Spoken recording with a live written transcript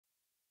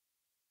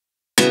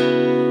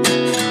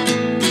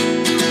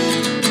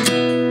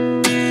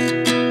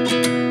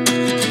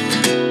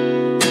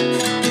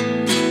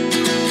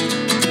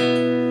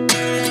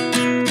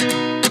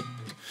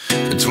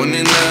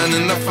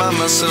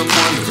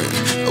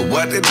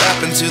what did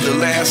happen to the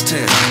last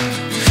 10?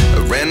 I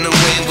ran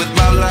away with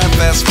my life,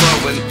 fast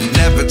forward,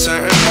 never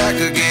turn back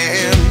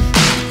again.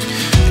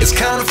 It's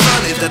kinda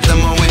funny that the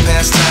more we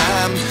pass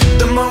time,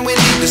 the more we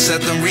need to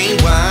set the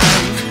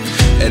rewind.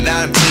 And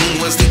 19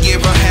 was the year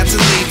I had to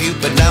leave you,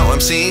 but now I'm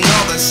seeing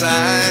all the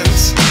signs.